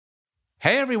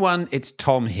Hey everyone, it's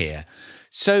Tom here.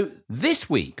 So this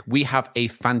week we have a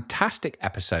fantastic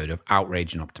episode of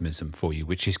Outrage and Optimism for you,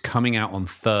 which is coming out on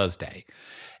Thursday.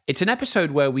 It's an episode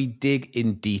where we dig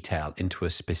in detail into a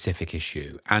specific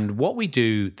issue. And what we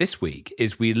do this week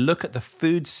is we look at the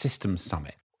Food Systems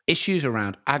Summit, issues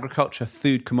around agriculture,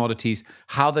 food commodities,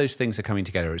 how those things are coming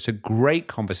together. It's a great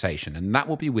conversation, and that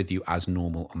will be with you as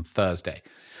normal on Thursday.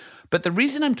 But the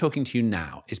reason I'm talking to you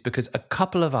now is because a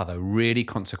couple of other really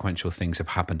consequential things have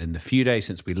happened in the few days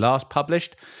since we last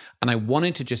published, and I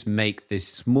wanted to just make this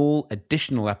small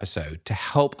additional episode to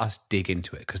help us dig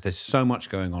into it because there's so much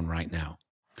going on right now.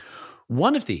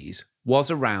 One of these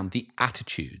was around the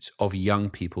attitudes of young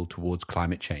people towards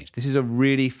climate change. This is a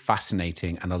really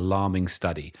fascinating and alarming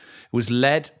study. It was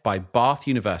led by Bath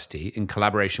University in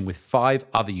collaboration with 5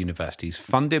 other universities,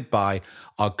 funded by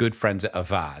our good friends at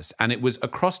Avaz. And it was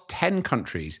across 10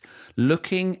 countries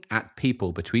looking at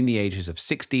people between the ages of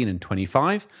 16 and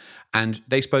 25, and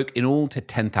they spoke in all to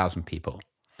 10,000 people.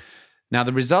 Now,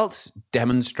 the results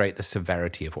demonstrate the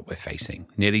severity of what we're facing.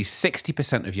 Nearly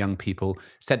 60% of young people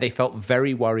said they felt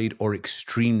very worried or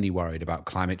extremely worried about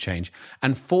climate change,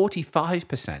 and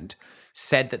 45%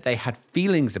 said that they had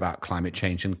feelings about climate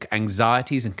change and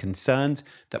anxieties and concerns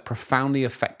that profoundly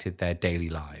affected their daily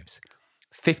lives.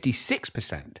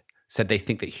 56% said they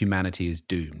think that humanity is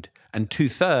doomed, and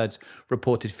 2/3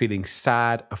 reported feeling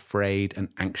sad, afraid, and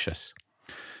anxious.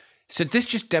 So this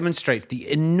just demonstrates the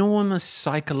enormous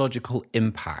psychological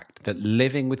impact that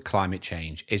living with climate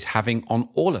change is having on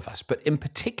all of us, but in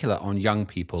particular on young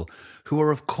people who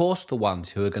are, of course, the ones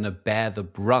who are going to bear the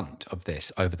brunt of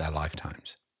this over their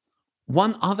lifetimes.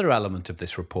 One other element of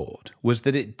this report was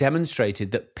that it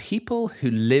demonstrated that people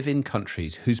who live in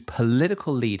countries whose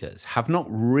political leaders have not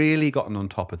really gotten on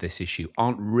top of this issue,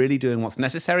 aren't really doing what's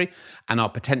necessary, and are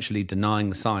potentially denying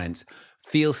the science,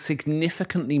 feel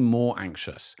significantly more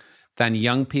anxious than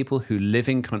young people who live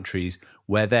in countries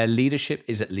where their leadership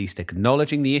is at least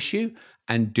acknowledging the issue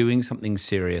and doing something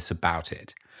serious about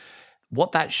it.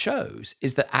 What that shows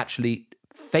is that actually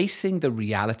facing the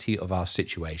reality of our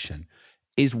situation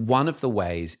is one of the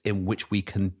ways in which we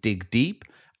can dig deep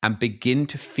and begin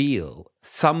to feel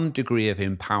some degree of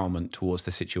empowerment towards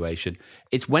the situation.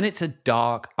 It's when it's a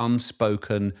dark,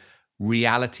 unspoken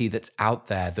reality that's out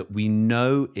there that we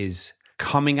know is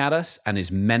coming at us and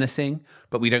is menacing,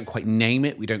 but we don't quite name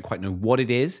it, we don't quite know what it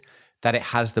is, that it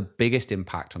has the biggest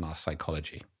impact on our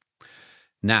psychology.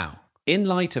 Now, in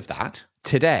light of that,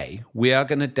 today we are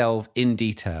going to delve in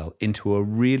detail into a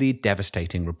really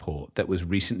devastating report that was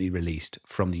recently released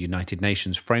from the United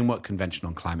Nations Framework Convention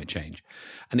on Climate Change.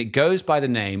 And it goes by the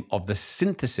name of the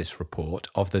Synthesis Report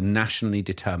of the Nationally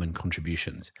Determined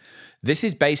Contributions. This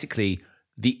is basically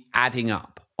the adding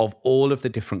up of all of the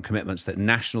different commitments that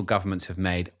national governments have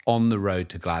made on the road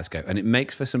to Glasgow. And it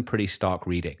makes for some pretty stark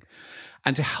reading.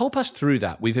 And to help us through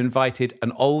that, we've invited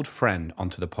an old friend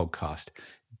onto the podcast.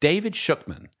 David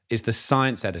Shukman is the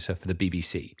science editor for the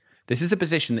BBC. This is a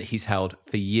position that he's held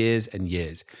for years and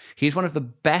years. He's one of the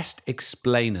best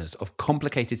explainers of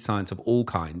complicated science of all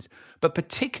kinds, but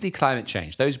particularly climate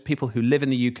change. Those people who live in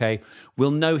the UK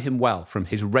will know him well from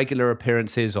his regular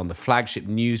appearances on the flagship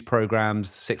news programs,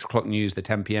 the 6 o'clock news, the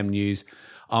 10 p.m. news.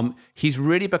 He's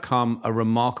really become a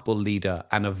remarkable leader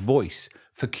and a voice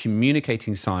for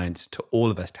communicating science to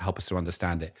all of us to help us to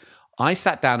understand it. I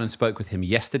sat down and spoke with him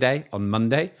yesterday on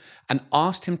Monday and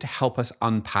asked him to help us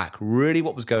unpack really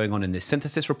what was going on in this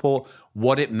synthesis report,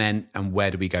 what it meant, and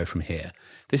where do we go from here.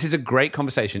 This is a great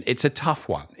conversation. It's a tough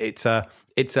one. It's a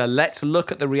let's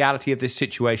look at the reality of this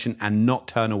situation and not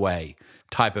turn away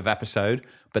type of episode,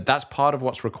 but that's part of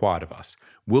what's required of us.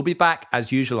 We'll be back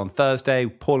as usual on Thursday.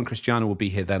 Paul and Christiana will be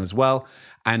here then as well.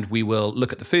 And we will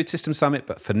look at the Food Systems Summit.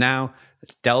 But for now,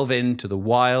 let's delve into the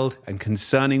wild and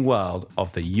concerning world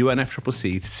of the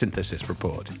UNFCCC Synthesis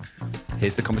Report.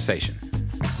 Here's the conversation.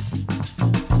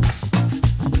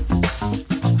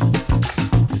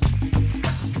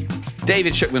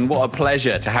 David Shukman, what a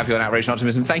pleasure to have you on Outrage and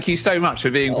Optimism. Thank you so much for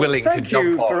being willing to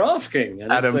jump on. Thank you for asking.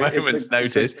 At a moment's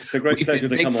notice. It's a great We've pleasure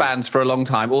been to come big fans for a long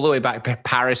time, all the way back to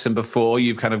Paris and before.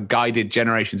 You've kind of guided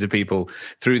generations of people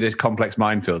through this complex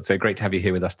minefield. So great to have you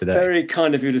here with us today. Very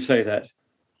kind of you to say that.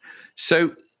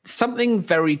 So something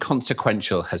very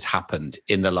consequential has happened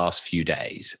in the last few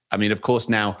days. I mean, of course,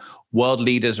 now world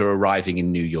leaders are arriving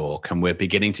in New York, and we're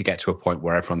beginning to get to a point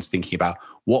where everyone's thinking about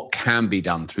what can be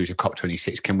done through to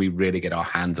COP26. Can we really get our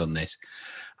hands on this?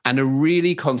 And a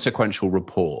really consequential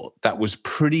report that was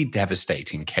pretty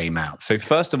devastating came out. So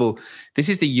first of all, this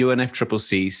is the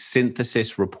UNFCCC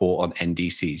Synthesis Report on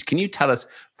NDCs. Can you tell us,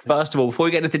 first of all, before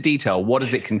we get into the detail, what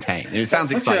does it contain? It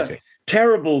sounds exciting.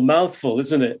 terrible mouthful,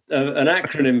 isn't it? An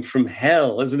acronym from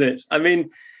hell, isn't it? I mean,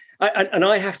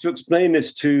 I have to explain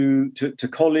this to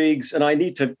colleagues, and I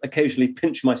need to occasionally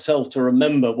pinch myself to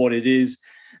remember what it is.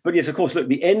 But yes, of course, look,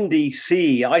 the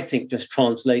NDC, I think, just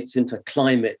translates into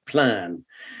climate plan.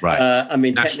 Right. I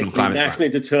mean, National technically, nationally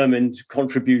determined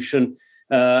contribution.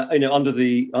 Under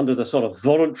the sort of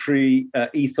voluntary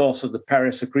ethos of the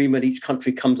Paris Agreement, each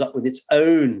country comes up with its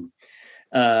own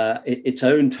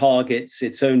targets,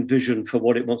 its own vision for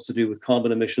what it wants to do with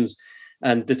carbon emissions,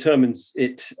 and determines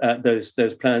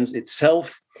those plans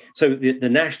itself. So the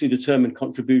nationally determined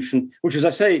contribution, which, as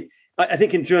I say, I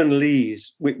think in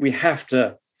journalese we have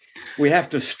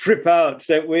to strip out,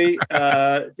 don't we?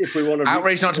 If we want to.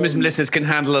 Outraged Optimism listeners can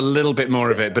handle a little bit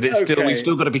more of it, but it's we've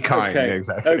still got to be kind. Okay. Yeah,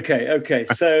 exactly. Okay.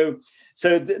 So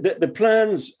the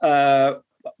plans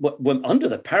were under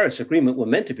the Paris Agreement were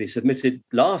meant to be submitted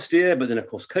last year, but then of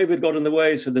course COVID got in the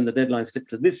way, so then the deadline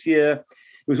slipped to this year.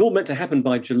 It was all meant to happen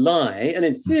by July, and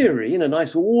in theory, in a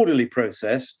nice orderly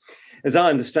process, as I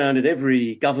understand it,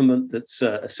 every government that's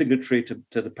a signatory to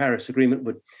the Paris Agreement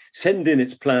would send in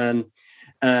its plan,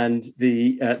 and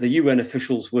the UN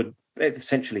officials would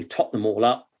essentially tot them all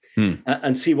up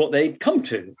and see what they'd come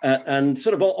to. And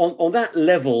sort of on that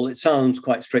level, it sounds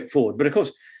quite straightforward. But of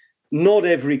course, not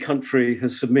every country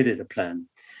has submitted a plan.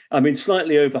 I mean,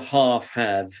 slightly over half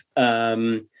have.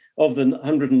 Of the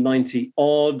 190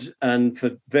 odd, and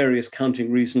for various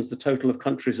counting reasons, the total of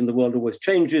countries in the world always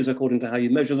changes according to how you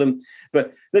measure them.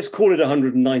 But let's call it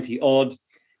 190 odd.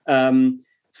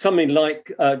 Something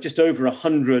like just over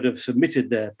 100 have submitted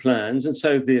their plans. And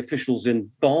so the officials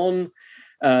in Bonn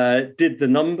did the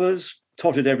numbers,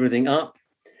 totted everything up,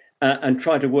 and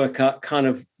tried to work out kind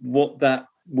of what that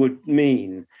would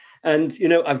mean. And,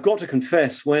 I've got to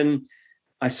confess, when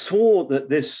I saw that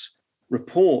this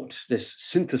report, this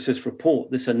synthesis report,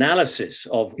 this analysis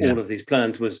of all of these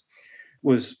plans was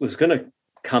going to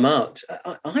come out,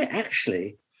 I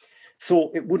actually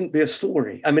thought it wouldn't be a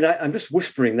story. I mean, I'm just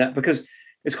whispering that because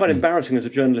it's quite embarrassing as a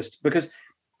journalist, because,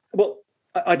 well,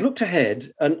 I'd looked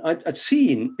ahead and I'd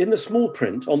seen in the small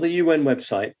print on the UN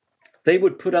website, they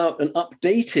would put out an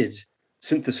updated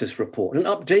synthesis report, an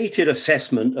updated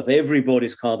assessment of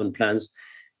everybody's carbon plans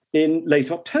in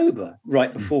late October,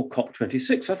 right before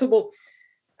COP26. I thought, well,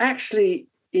 actually,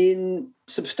 in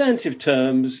substantive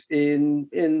terms, in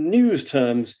news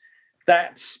terms,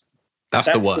 that's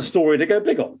the story to go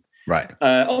big on. Right.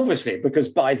 Obviously, because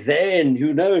by then,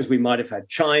 who knows, we might have had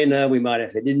China, we might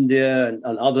have had India and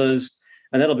others,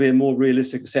 and that'll be a more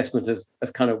realistic assessment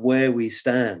of kind of where we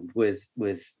stand with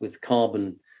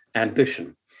carbon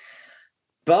ambition.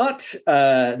 But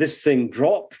this thing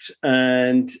dropped,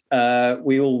 and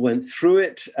we all went through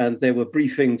it, and there were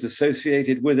briefings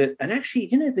associated with it. And actually,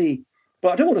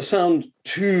 but I don't want to sound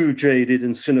too jaded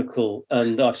and cynical,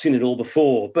 and I've seen it all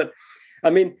before. But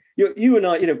I mean, you and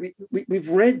I, we've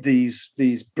read these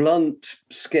blunt,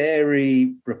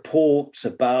 scary reports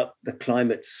about the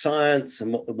climate science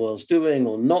and what the world's doing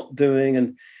or not doing,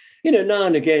 and now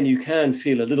and again you can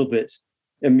feel a little bit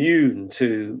immune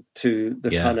to the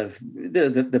kind of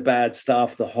the bad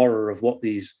stuff, the horror of what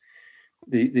these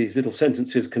little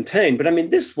sentences contain. But I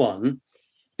mean, this one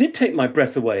did take my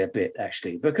breath away a bit,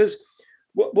 actually, because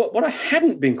what I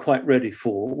hadn't been quite ready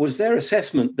for was their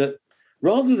assessment that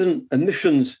rather than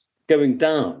emissions going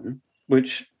down,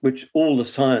 which all the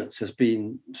science has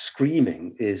been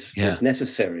screaming is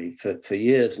necessary for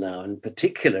years now, and in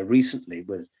particular recently,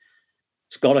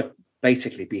 it's got to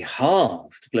basically be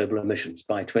halved global emissions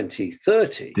by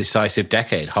 2030. Decisive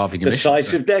decade, halving emissions.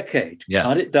 Decisive decade. Yeah.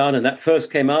 Cut it down. And that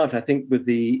first came out, I think, with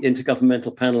the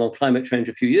Intergovernmental Panel on Climate Change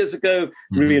a few years ago,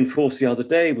 reinforced the other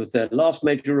day with their last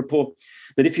major report,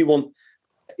 that if you want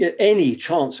any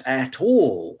chance at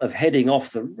all of heading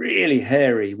off the really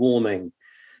hairy warming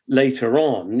later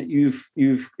on, you've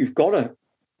got to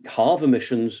halve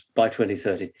emissions by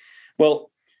 2030.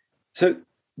 Well, so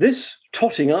this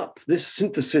totting up, this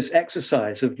synthesis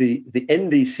exercise of the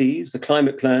NDCs, the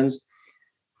climate plans,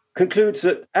 concludes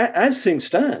that as things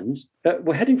stand,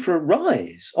 we're heading for a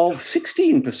rise of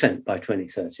 16% by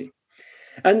 2030.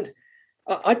 And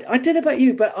I don't know about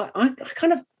you, but I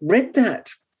kind of read that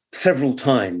several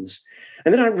times.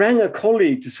 And then I rang a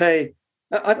colleague to say,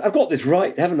 I've got this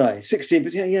right, haven't I?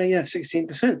 16%. Yeah,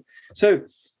 16%. So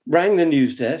rang the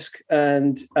news desk,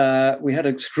 and we had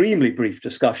an extremely brief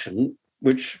discussion,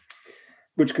 which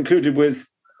concluded with,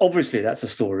 obviously that's a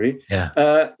story,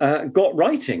 got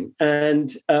writing. And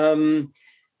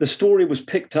the story was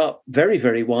picked up very,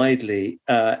 very widely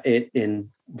in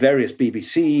various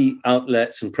BBC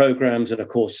outlets and programs, and of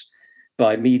course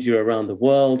by media around the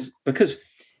world, because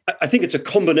I think it's a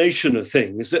combination of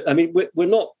things. I mean, we're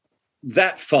not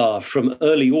that far from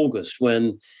early August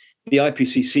when the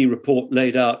IPCC report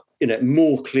laid out,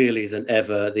 more clearly than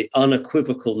ever, the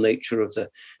unequivocal nature of the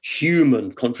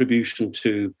human contribution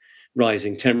to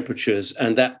rising temperatures,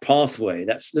 and that pathway,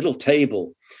 that little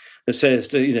table that says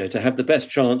to have the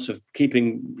best chance of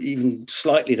keeping even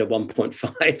slightly to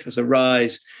 1.5 as a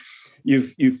rise,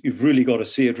 you've really got to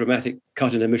see a dramatic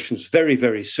cut in emissions very,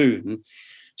 very soon,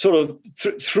 sort of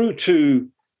through to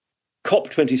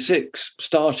COP26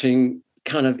 starting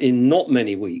kind of in not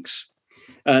many weeks.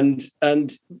 And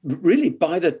really,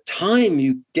 by the time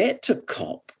you get to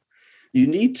COP, you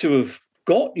need to have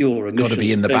got your emissions got to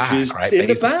be in the bag, right? In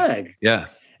the bag. Yeah.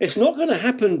 It's not going to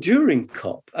happen during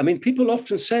COP. I mean, people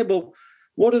often say, well,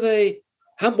 what are they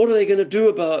going to do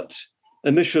about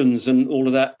emissions and all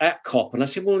of that at COP? And I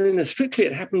say, well, strictly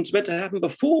it's meant to happen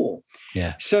before.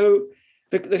 Yeah. So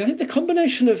I think the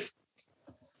combination of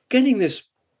getting this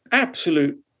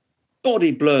absolute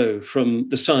body blow from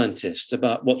the scientists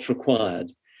about what's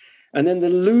required, and then the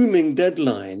looming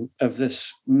deadline of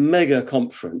this mega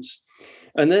conference,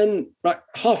 and then right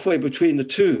halfway between the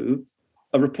two,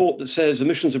 a report that says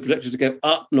emissions are projected to go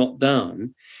up, not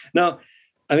down. Now,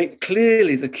 I mean,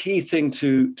 clearly the key thing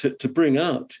to bring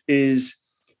out is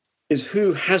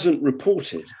who hasn't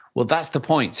reported. Well, that's the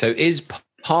point. So is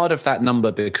part of that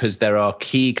number because there are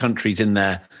key countries in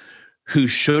there who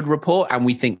should report and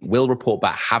we think will report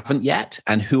but haven't yet?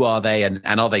 And who are they and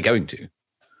are they going to?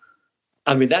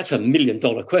 I mean, that's $1 million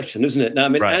question, isn't it? Now, I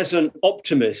mean, right. As an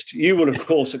optimist, you will, of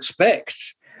course,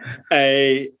 expect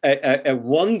a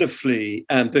wonderfully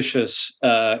ambitious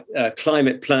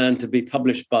climate plan to be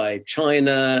published by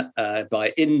China,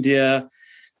 by India,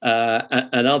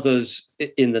 and others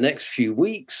in the next few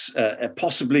weeks,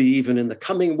 possibly even in the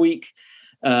coming week,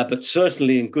 but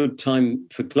certainly in good time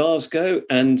for Glasgow.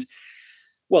 And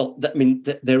well,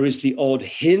 there is the odd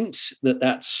hint that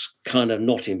that's kind of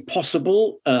not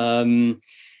impossible. China,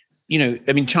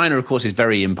 of course, is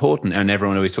very important, and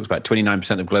everyone always talks about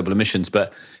 29% of global emissions.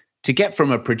 But to get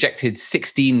from a projected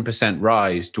 16%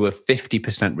 rise to a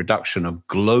 50% reduction of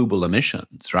global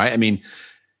emissions, right? I mean,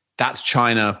 that's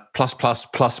China plus.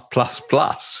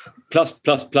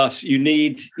 You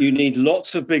need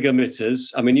lots of big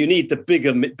emitters. I mean, you need the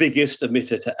biggest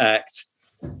emitter to act.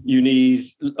 You need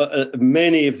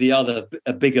many of the other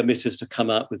big emitters to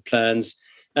come up with plans.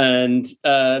 And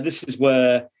this is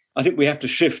where I think we have to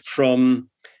shift from,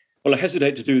 well, I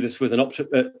hesitate to do this with an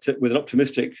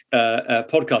optimistic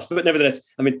podcast, but nevertheless,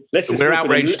 I mean, we're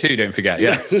outraged too, don't forget.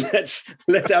 Yeah. let's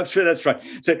that's right.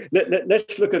 So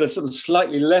let's look at a sort of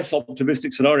slightly less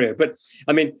optimistic scenario. But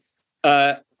I mean,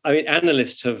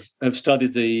 analysts have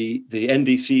studied the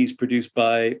NDCs produced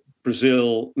by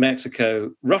Brazil,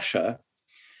 Mexico, Russia,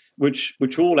 which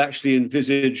all actually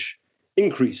envisage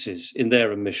increases in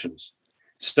their emissions.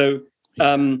 So,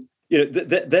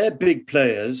 they're big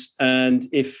players, and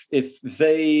if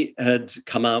they had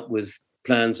come out with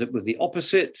plans that were the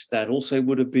opposite, that also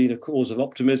would have been a cause of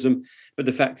optimism. But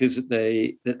the fact is that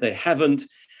they haven't.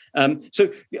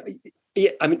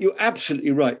 You're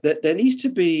absolutely right. That there needs to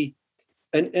be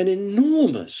an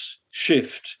enormous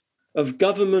shift of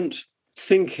government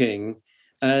thinking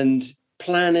and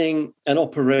planning and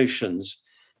operations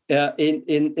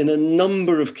in a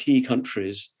number of key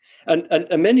countries, and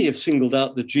many have singled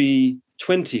out the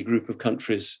G20 group of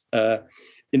countries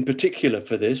in particular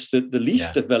for this. The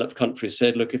least developed countries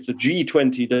said, look, if the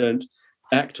G20 don't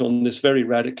act on this very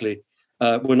radically,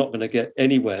 we're not going to get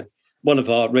anywhere. One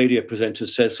of our radio presenters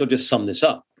says, so just sum this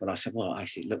up. And I said, well,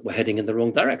 actually, look, we're heading in the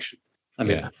wrong direction. I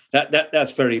mean,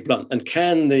 that's very blunt. And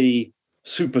can the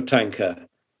supertanker,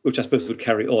 which I suppose would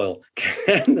carry oil,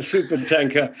 can the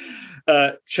supertanker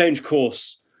change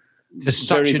course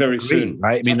very, very soon?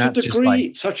 Right? I mean,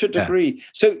 such a degree. Yeah.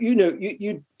 So,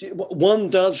 one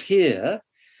does hear,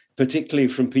 particularly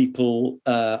from people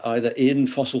either in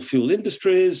fossil fuel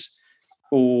industries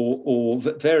or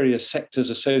various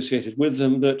sectors associated with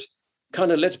them, that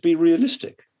kind of let's be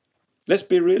realistic,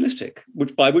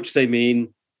 by which they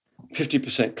mean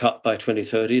 50% cut by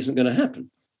 2030 isn't going to happen.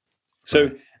 So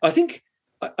right. I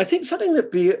think something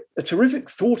that'd be a terrific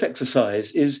thought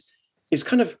exercise is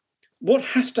kind of what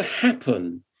has to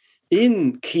happen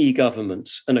in key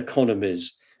governments and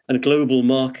economies and global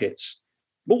markets.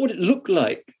 What would it look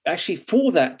like actually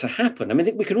for that to happen? I mean, I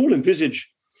think we can all envisage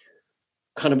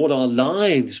kind of what our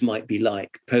lives might be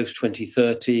like post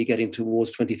 2030, getting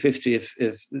towards 2050,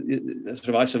 if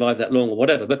I survive that long or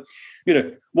whatever. But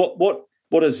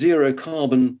what a zero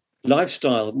carbon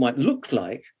lifestyle might look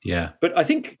like. Yeah. But I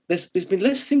think there's been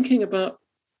less thinking about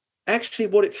actually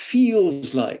what it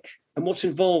feels like and what's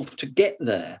involved to get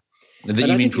there. And that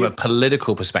you mean from a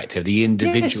political perspective, the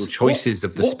individual choices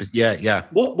of the...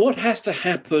 What has to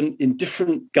happen in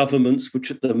different governments, which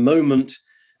at the moment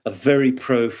are very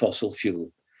pro-fossil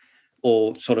fuel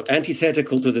or sort of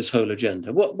antithetical to this whole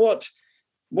agenda?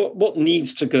 What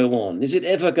needs to go on? Is it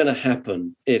ever going to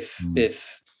happen if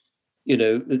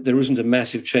there isn't a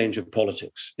massive change of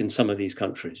politics in some of these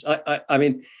countries? I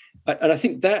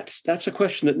think that's a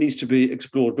question that needs to be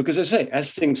explored, because I say,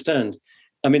 as things stand,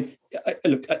 I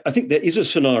think there is a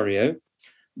scenario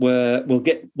where we'll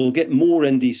get more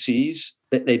NDCs,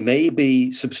 that they may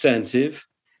be substantive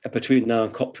between now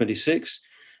and COP26.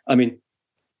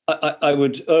 I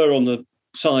would err on the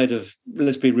side of,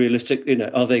 let's be realistic,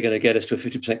 are they going to get us to a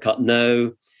 50% cut?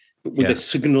 No. But would they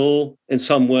signal in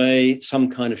some way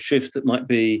some kind of shift that might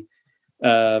be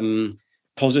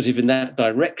positive in that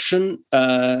direction,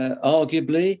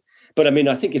 arguably? But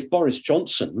I think if Boris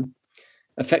Johnson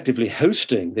effectively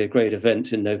hosting their great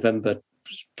event in November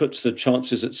puts the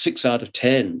chances at 6 out of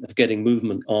 10 of getting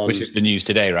movement on, which is the news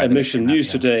today, right? Emission news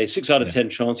today, 6 out of 10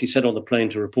 chance. He said on the plane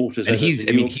to reporters, and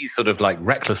he's sort of like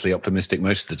recklessly optimistic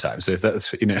most of the time. So if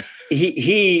that's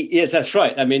yes, that's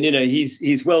right.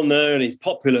 He's well known. He's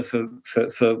popular for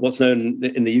what's known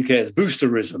in the UK as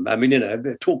boosterism.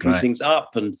 They're talking things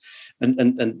up and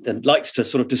likes to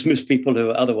sort of dismiss people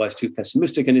who are otherwise too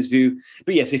pessimistic in his view.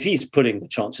 But yes, if he's putting the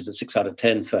chances at 6 out of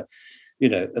 10 for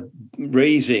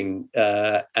raising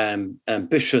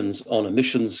ambitions on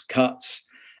emissions cuts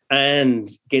and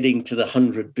getting to the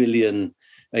 100 billion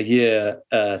a year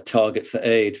target for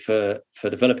aid for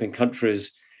developing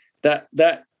countries, that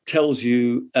tells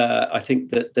you, I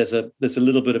think, that there's a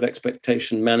little bit of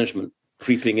expectation management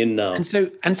creeping in now. And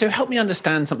so help me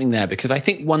understand something there, because I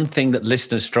think one thing that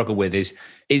listeners struggle with is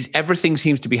everything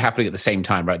seems to be happening at the same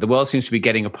time, right? The world seems to be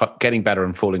getting better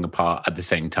and falling apart at the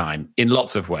same time in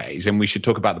lots of ways. And we should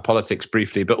talk about the politics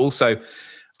briefly, but also,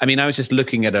 I was just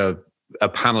looking at a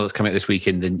panel that's coming out this week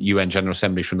in the UN General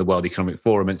Assembly from the World Economic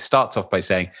Forum. And it starts off by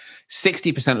saying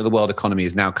 60% of the world economy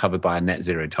is now covered by a net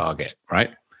zero target, right?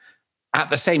 At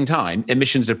the same time,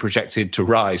 emissions are projected to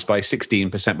rise by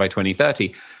 16% by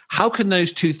 2030. How can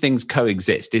those two things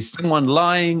coexist? Is someone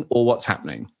lying, or what's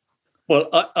happening? Well,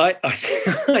 I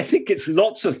think it's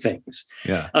lots of things.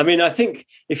 Yeah. I think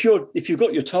if you've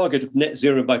got your target of net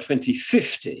zero by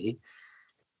 2050,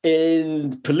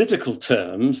 in political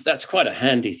terms, that's quite a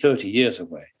handy 30 years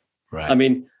away.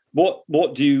 Right.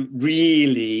 What do you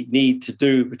really need to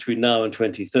do between now and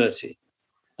 2030?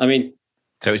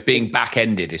 So it's being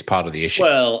back-ended is part of the issue.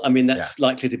 Well, that's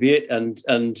likely to be it. And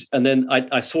then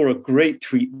I saw a great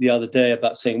tweet the other day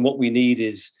about saying what we need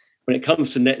is, when it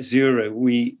comes to net zero,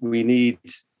 we need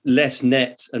less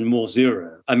net and more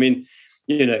zero.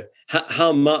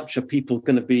 How much are people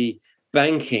going to be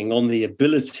banking on the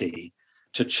ability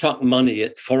to chuck money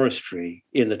at forestry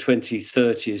in the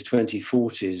 2030s,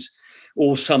 2040s,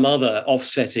 or some other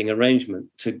offsetting arrangement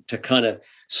to kind of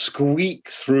squeak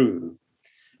through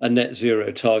a net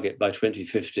zero target by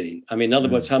 2050? In other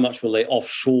words, how much will they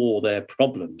offshore their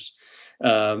problems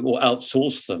or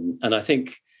outsource them? And I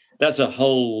think that's a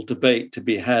whole debate to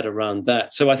be had around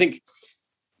that. So I think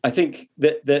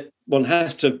that one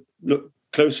has to look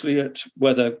closely at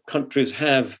whether countries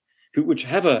and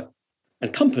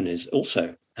companies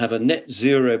also have a net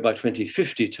zero by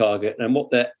 2050 target, and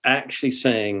what they're actually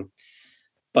saying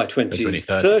by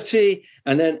 2030,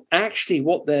 and then actually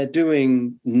what they're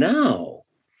doing now.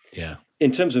 Yeah,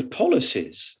 in terms of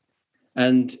policies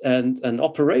and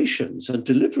operations and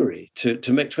delivery to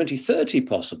make 2030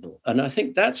 possible. And I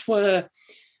think that's where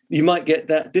you might get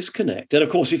that disconnect. And of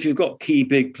course, if you've got key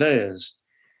big players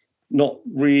not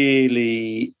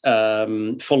really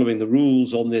following the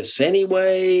rules on this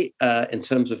anyway, in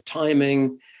terms of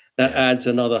timing, that adds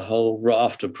another whole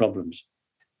raft of problems.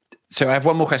 So I have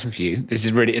one more question for you. This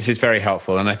is very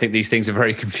helpful. And I think these things are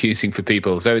very confusing for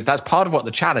people. So that's part of what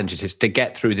the challenge is to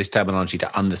get through this terminology,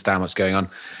 to understand what's going on.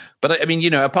 But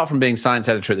apart from being science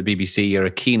editor at the BBC, you're a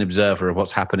keen observer of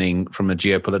what's happening from a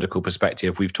geopolitical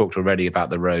perspective. We've talked already about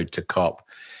the road to COP.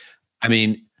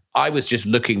 I was just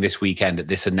looking this weekend at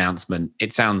this announcement.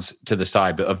 It sounds to the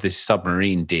side, but of this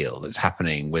submarine deal that's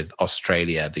happening with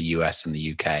Australia, the US, and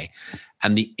the UK,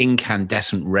 and the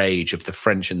incandescent rage of the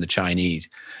French and the Chinese.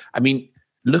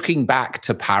 Looking back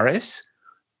to Paris,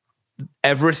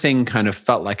 everything kind of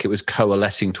felt like it was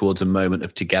coalescing towards a moment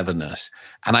of togetherness.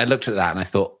 And I looked at that and I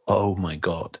thought, oh my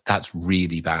God, that's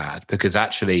really bad, because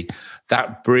actually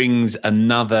that brings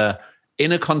another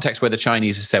in a context where the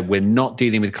Chinese have said we're not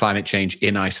dealing with climate change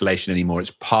in isolation anymore,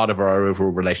 it's part of our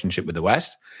overall relationship with the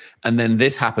West. And then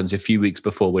this happens a few weeks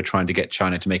before we're trying to get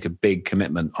China to make a big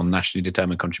commitment on nationally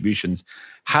determined contributions.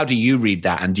 How do you read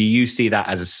that? And do you see that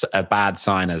as a bad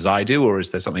sign as I do, or is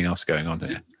there something else going on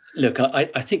here? Look, I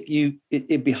think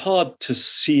it'd be hard to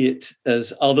see it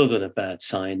as other than a bad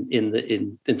sign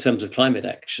in terms of climate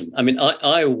action. I mean,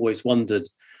 I always wondered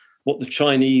what the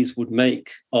Chinese would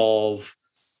make of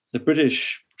the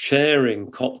British chairing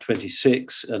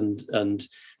COP26 and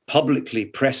publicly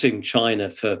pressing China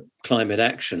for climate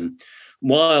action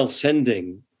while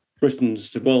sending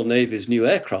the Royal Navy's new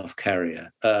aircraft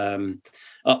carrier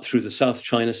up through the South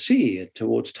China Sea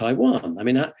towards Taiwan. I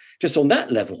mean, just on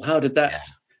that level, how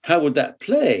would that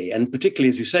play? And particularly,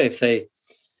 as you say,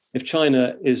 if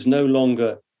China is no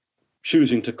longer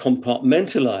choosing to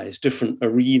compartmentalize different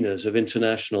arenas of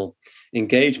international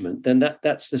engagement, then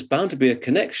there's bound to be a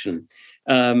connection.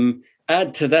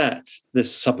 Add to that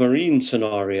this submarine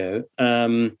scenario,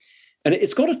 and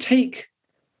it's got to take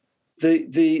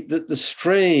the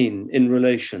strain in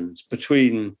relations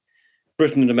between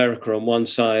Britain and America on one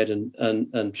side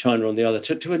and China on the other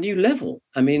to a new level.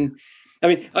 I mean,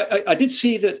 I did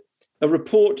see that a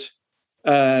report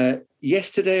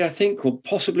yesterday, I think, or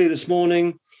possibly this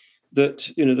morning,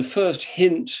 that the first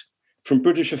hint from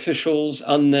British officials,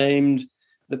 unnamed,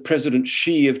 that President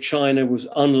Xi of China was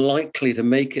unlikely to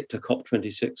make it to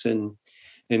COP26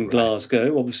 in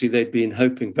Glasgow. Obviously, they'd been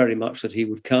hoping very much that he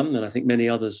would come, and I think many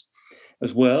others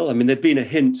as well. I mean, there'd been a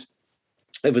hint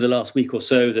over the last week or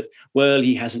so that, well,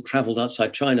 he hasn't traveled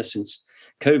outside China since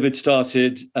COVID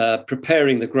started,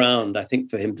 preparing the ground, I think,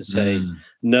 for him to say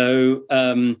no.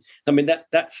 I mean,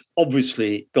 that's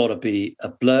obviously got to be a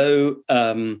blow.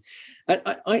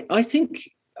 I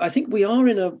think we are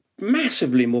in a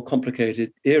massively more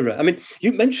complicated era. I mean,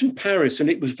 you mentioned Paris, and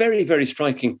it was very, very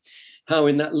striking how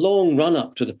in that long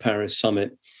run-up to the Paris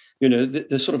summit,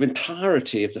 the sort of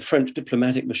entirety of the French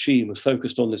diplomatic machine was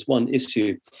focused on this one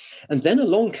issue. And then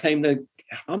along came the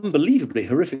unbelievably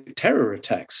horrific terror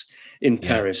attacks in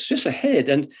Paris, just ahead.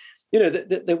 And,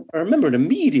 I remember an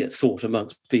immediate thought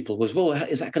amongst people was, well,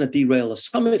 is that going to derail a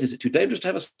summit? Is it too dangerous to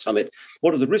have a summit?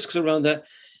 What are the risks around that?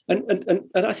 And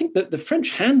I think that the French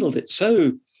handled it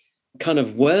so kind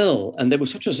of well. And there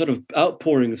was such a sort of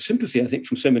outpouring of sympathy, I think,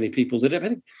 from so many people that I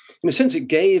think, in a sense, it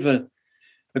gave a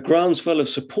groundswell of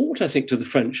support, I think, to the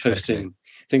French hosting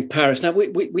Paris. Now,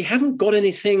 we haven't got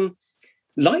anything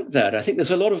like that. I think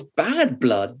there's a lot of bad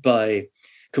blood by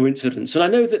coincidence. And I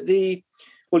know that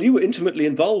you were intimately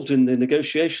involved in the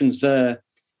negotiations there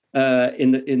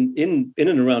in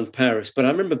and around Paris. But I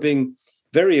remember being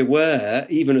very aware,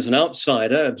 even as an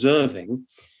outsider observing,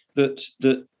 that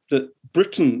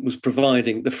Britain was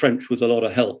providing the French with a lot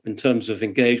of help in terms of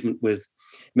engagement with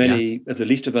many of the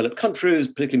least developed countries,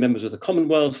 particularly members of the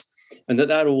Commonwealth, and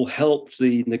that all helped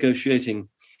the negotiating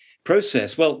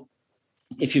process. Well,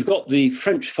 if you've got the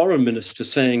French foreign minister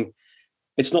saying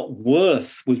it's not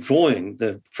worth withdrawing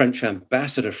the French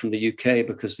ambassador from the UK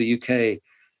because the UK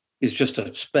is just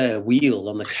a spare wheel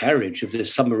on the carriage of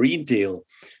this submarine deal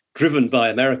driven by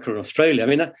America and Australia, I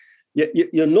mean,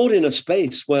 you're not in a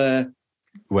space where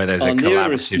there's our a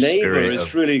nearest collaborative neighbor spirit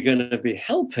is really going to be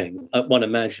helping, one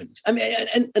imagines. I mean,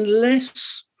 and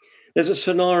unless there's a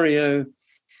scenario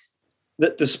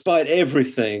that despite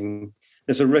everything,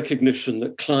 there's a recognition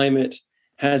that climate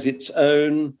has its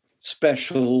own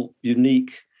special,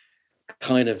 unique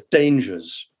kind of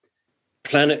dangers,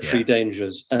 planetary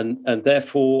dangers, and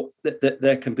therefore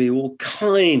there can be all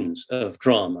kinds of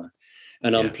drama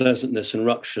and unpleasantness and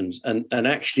ructions. And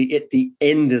actually, at the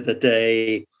end of the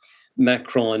day,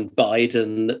 Macron and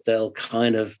Biden, that they'll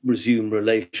kind of resume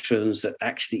relations, that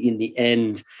actually in the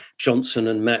end, Johnson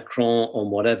and Macron on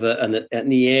whatever, and that at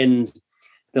the end,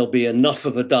 there'll be enough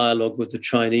of a dialogue with the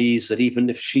Chinese that even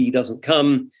if Xi doesn't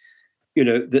come,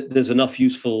 there's enough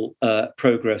useful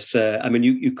progress there. I mean,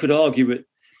 you could argue it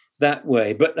that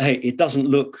way, but hey, it doesn't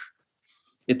look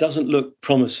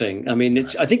promising. I mean,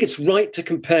 I think it's right to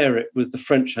compare it with the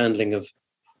French handling of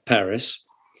Paris,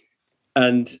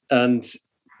 and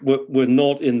we're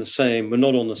not on the same page.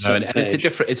 And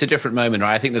it's a different moment,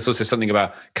 right? I think there's also something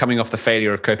about coming off the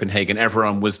failure of Copenhagen.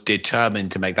 Everyone was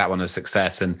determined to make that one a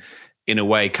success, and in a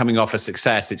way, coming off a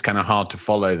success, it's kind of hard to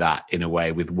follow that in a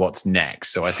way with what's next.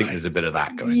 So I think there's a bit of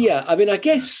that going on. Yeah, I mean, I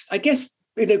guess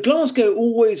Glasgow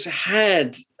always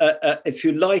had, if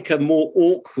you like, a more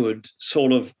awkward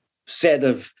sort of set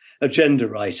of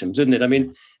agenda items, didn't it? I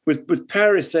mean, with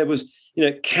Paris, there was,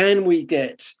 can we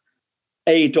get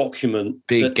a document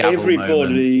big gavel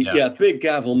everybody, moment. Big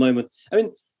gavel moment. I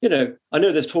mean, I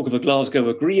know there's talk of a Glasgow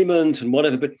agreement and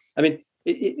whatever, but I mean,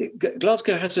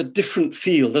 Glasgow has a different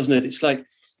feel, doesn't it? It's like,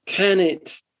 can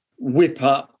it whip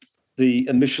up the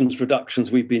emissions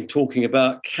reductions we've been talking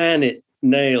about? Can it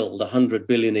nail the 100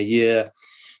 billion a year?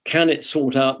 Can it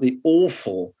sort out the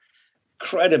awful,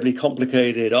 incredibly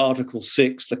complicated Article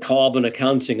 6, the carbon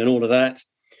accounting and all of that,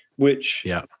 which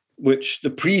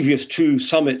the previous two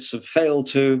summits have failed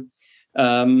to?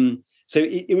 So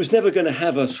it was never going to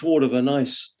have a sort of a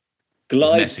nice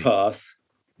glide path.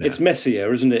 Yeah. It's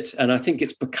messier, isn't it? And I think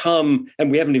it's become,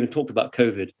 and we haven't even talked about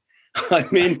COVID. I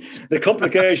mean, the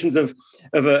complications of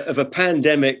a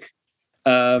pandemic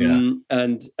and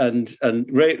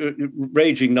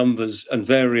raging numbers and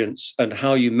variants, and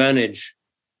how you manage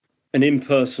an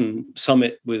in-person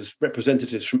summit with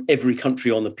representatives from every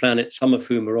country on the planet, some of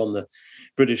whom are on the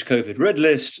British COVID red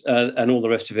list, and all the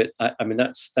rest of it. I mean,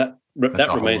 that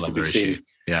remains to be seen.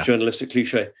 Yeah. Journalistic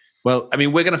cliche. Well, I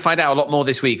mean, we're going to find out a lot more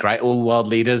this week, right? All world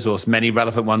leaders, or many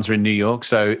relevant ones, are in New York.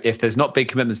 So if there's not big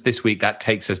commitments this week, that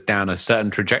takes us down a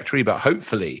certain trajectory. But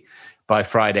hopefully by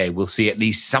Friday, we'll see at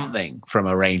least something from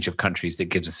a range of countries that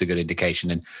gives us a good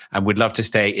indication. And we'd love to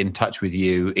stay in touch with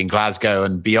you in Glasgow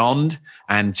and beyond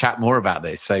and chat more about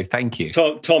this. So thank you.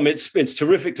 Tom, it's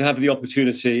terrific to have the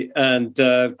opportunity, and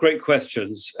great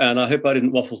questions. And I hope I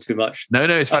didn't waffle too much. No,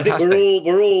 it's fantastic. I think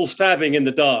we're all stabbing in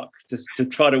the dark to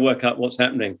try to work out what's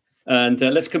happening. And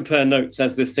let's compare notes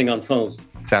as this thing unfolds.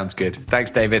 Sounds good.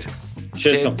 Thanks, David.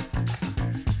 Cheers, Tom.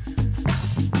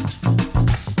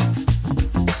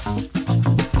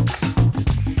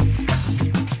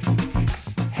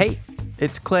 Hey,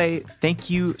 it's Clay. Thank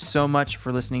you so much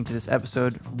for listening to this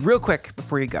episode. Real quick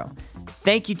before you go,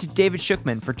 thank you to David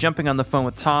Shukman for jumping on the phone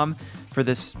with Tom for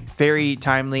this very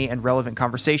timely and relevant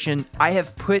conversation. I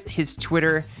have put his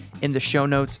Twitter in the show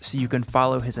notes so you can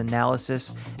follow his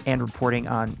analysis and reporting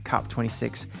on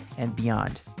COP26 and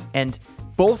beyond. And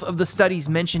both of the studies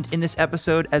mentioned in this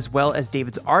episode, as well as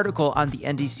David's article on the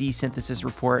NDC Synthesis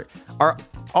Report, are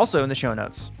also in the show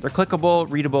notes. They're clickable,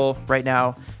 readable right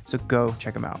now, so go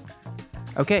check them out.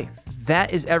 Okay,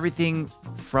 that is everything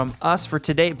from us for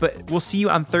today, but we'll see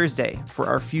you on Thursday for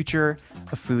our Future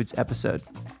of Foods episode.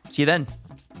 See you then.